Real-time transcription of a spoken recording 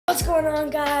going on,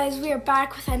 guys? We are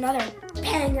back with another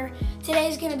banger.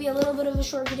 Today's going to be a little bit of a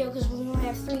short video because we only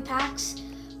have 3 packs,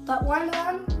 but one of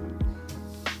them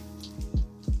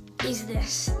is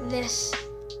this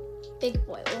big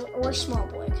boy or small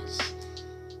boy because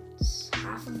it's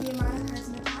half of the amount of cards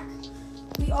in the pack.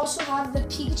 We also have the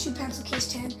Pikachu pencil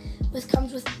case tin, which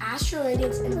comes with Astral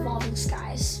Radiance and Evolving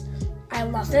Skies. I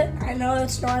love it. I know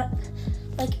it's not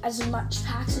like as much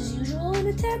packs as usual in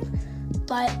a tin,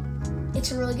 but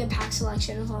it's a really good pack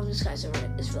selection. Evolving Skies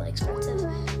is really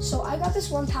expensive. So I got this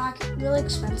one pack, really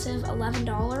expensive,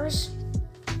 $11.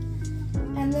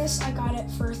 And this, I got it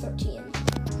for $13.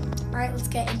 All right, let's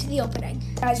get into the opening.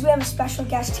 Guys, we have a special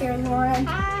guest here, Lauren.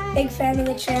 Hi. Big fan of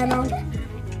the channel.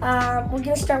 We're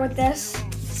gonna start with this.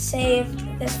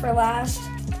 Save this for last.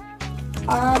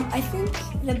 I think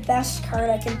the best card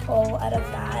I can pull out of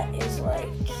that is like,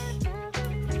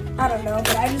 I don't know,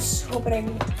 but I'm just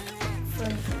hoping for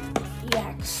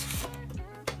EX.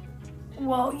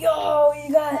 Whoa, yo,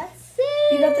 you got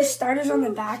the starters on the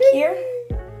back here.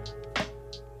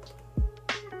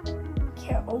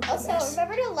 Can't open Also, this.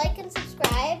 remember to like and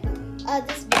subscribe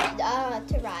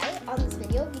to Rye on this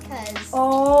video because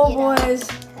boys.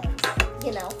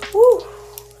 You know. Woo.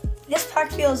 This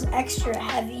pack feels extra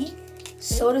heavy.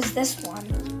 So does this one.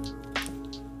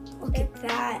 Look at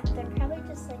that. They're probably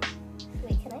just like.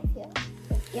 Wait, can I feel?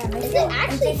 Yeah, Is it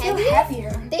actually they feel heavier?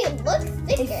 heavier. They look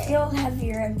thicker. They feel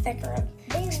heavier and thicker,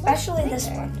 They especially look this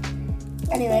thicker. one.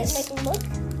 Anyways, They look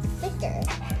thicker.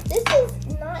 This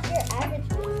is not your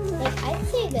average. Like I'd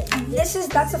say that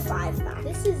that's a 5 pack.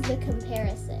 this is the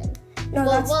comparison. No,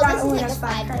 Well, that this only is like has a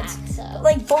 5 cards. pack, so. But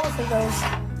like both of those,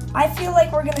 I feel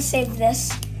like we're gonna save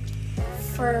this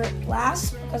for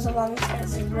last because Evolving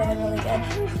Skies is really, really good.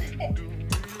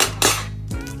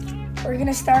 We're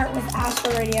gonna start with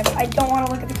Astral Radiance. I don't want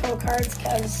to look at the code cards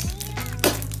because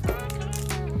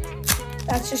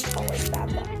that's just always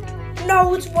bad luck.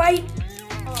 No, it's white.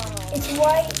 It's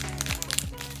white.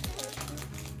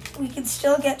 We can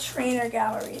still get Trainer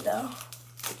Gallery though.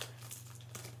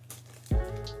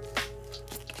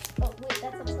 Oh wait,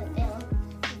 that's upside down.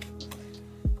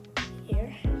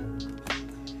 Here.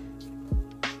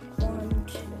 1,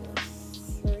 2,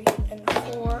 3, and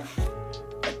 4.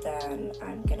 But then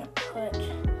I'm gonna put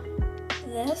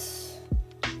this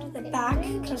at the back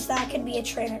because that could be a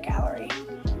Trainer Gallery.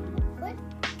 What?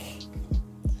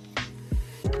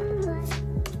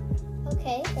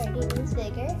 Okay, Guardian's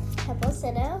Vigor, Temple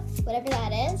Sinnoh, whatever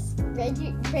that is,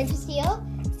 Registeel,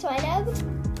 Swinub,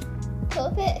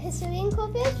 Copish, Hisuian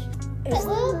Copish,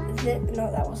 Petlil,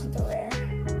 No, that wasn't the rare.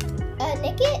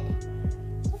 Nickit,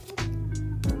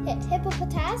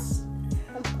 Hippopotas,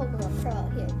 I'm Pokemon Pro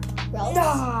out here, Ralts.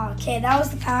 No, okay, that was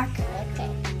the pack. Okay.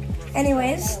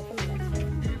 Anyways,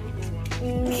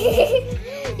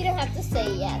 You don't have to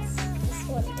say yes, just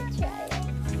wanted to try it.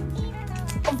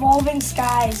 Evolving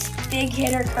Skies, big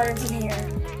hitter cards in here.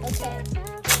 Okay,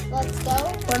 let's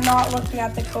go. We're not looking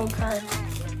at the code card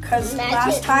because Imagine-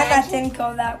 last time that imagine- didn't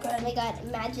go that Oh my good. god,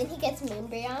 imagine he gets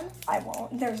Moonbreon. I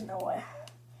won't. There's no way.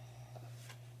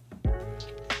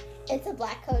 It's a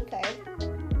black code card.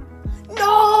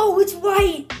 No, it's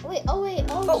white. Wait,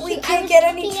 oh. But we shoot, can't I was get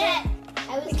any looking at-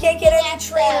 I was we can't get looking any at the-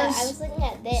 trainers. I was looking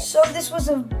at this. So this was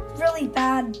a really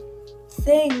bad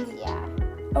thing. Yeah.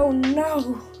 Oh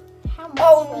no. How much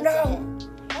Oh, was no.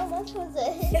 it? How much was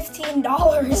it?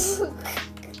 $15.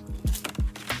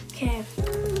 Okay.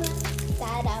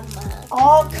 That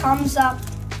All comes up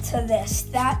to this.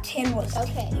 That tin was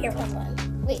Okay, here. hold on.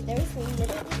 Wait, there was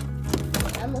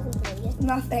literally. I'm looking for it.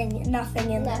 Nothing in there.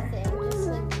 Nothing. Just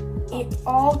like. It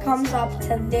all comes up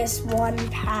to this one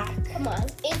pack. Come on.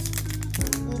 It's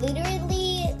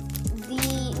literally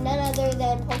none other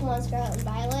than Pokemon Scarlet and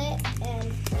Violet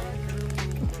and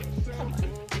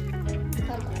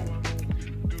come on.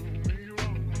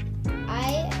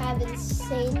 I have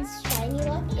insane shiny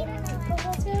luck in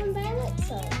Pokemon Scarlet and Violet,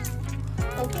 so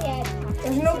okay,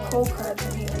 There's no cold cards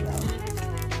in here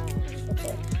though.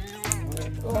 Okay.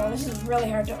 Oh, this is really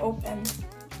hard to open.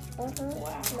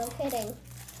 Wow. No kidding.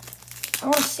 I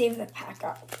want to save the pack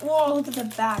up. Whoa, look at the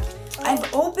back.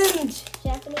 I've opened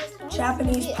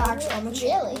Japanese packs on the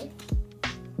channel. Really?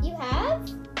 You have?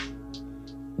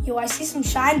 Yo, I see some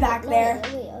shine back No, there.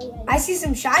 wait, oh, yeah. I see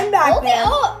some shine back Okay, there.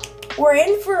 oh! We're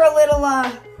in for a little,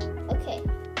 Okay.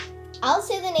 I'll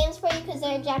say the names for you because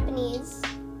they're in Japanese,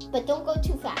 but don't go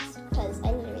too fast because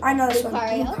I need to read I know this one.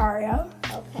 Lucario. Lucario.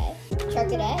 Okay.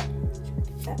 Charcadet.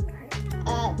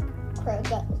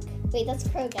 Krogunk. Wait, that's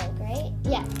Krogunk, right?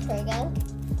 Yeah, Krogunk.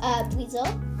 Weasel.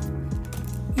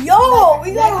 Yo,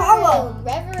 we got a hollow.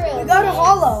 Reverum. We got a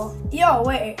hollow. Yo,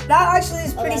 wait. That actually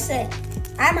is pretty that's sick.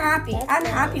 I'm happy. I'm That's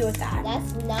happy nice. with that.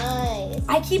 That's nice.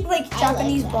 I keep like I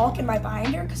Japanese like that. bulk in my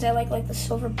binder because I like the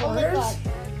silver Oh my borders. god.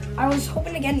 I was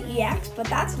hoping to get an EX, but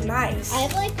that's nice.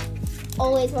 I've like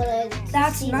always wanted to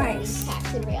That's see one of nice. these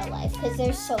packs in real life because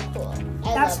they're so cool.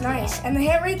 That's nice. And the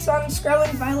hit rates on Scarlet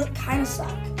and Violet kind of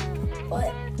suck.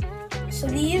 But so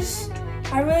these,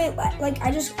 I really like.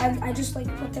 I just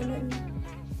like put them in.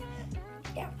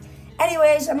 Yeah.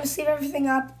 Anyways, I'm gonna sleeve everything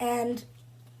up and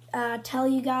tell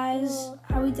you guys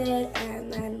how we did,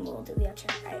 and then we'll do the outro.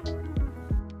 Right?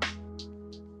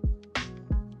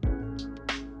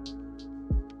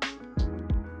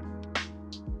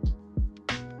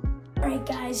 Alright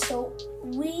guys, so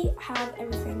we have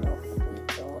everything open.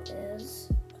 The wheel is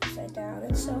upside down,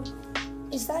 and so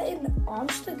is that an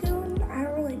obstagoon? I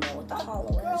don't really know what the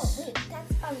hollow Girl, is. wait,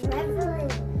 that's a reverie.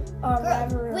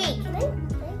 Reverie. Wait, can I?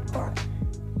 Hold on.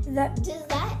 That Does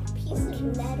that piece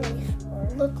of metal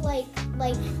look like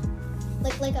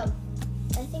a?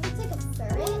 I think it's like a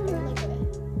ferret or like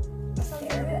a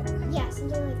ferret. yeah,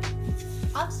 something like.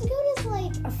 Obstagoon is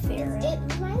like A ferret. It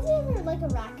reminds me of like a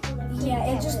raccoon. Yeah,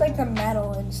 it's just like the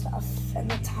metal and stuff and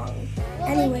the tongue. Well,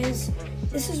 Anyways,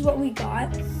 this is what we got.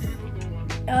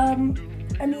 I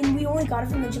mean, we only got it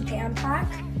from the Japan pack,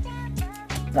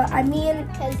 but I mean,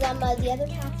 because the other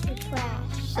packs were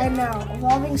trash. I know,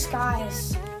 Evolving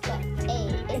Skies. But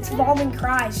hey, It's Evolving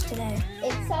Cries today.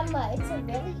 it's a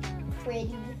really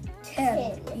pretty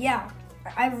 10. tin. Yeah,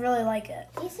 I really like it.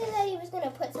 He said that he was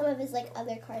gonna put some of his like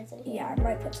other cards in here. Yeah, I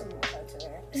might put some more cards in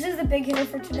there. This is the big hitter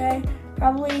for today.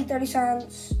 Probably 30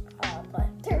 cents,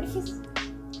 but 30s.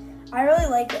 I really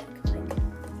like it. Like,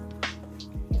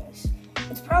 anyways,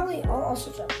 it's probably, I'll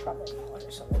also drop probably $1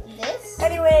 or something. This?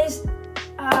 Anyways,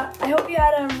 I hope you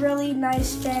had a really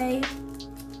nice day.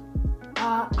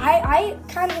 I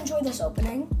kind of enjoyed this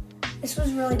opening. This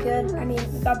was really good. I mean,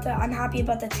 I'm happy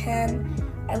about the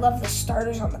 10. I love the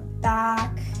starters on the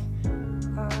back.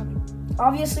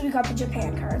 Obviously, we got the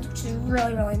Japan cards, which is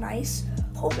really, really nice.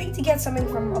 Hoping to get something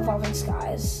from Evolving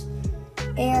Skies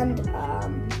and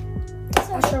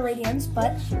Astral Radiance,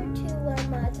 but Make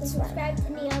sure to subscribe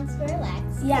to me on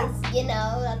Snorlax. Yeah. 'Cause, you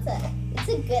know, it's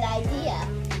a good idea.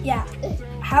 yeah.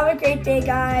 Have a great day,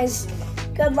 guys.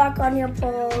 Good luck on your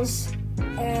pulls,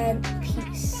 and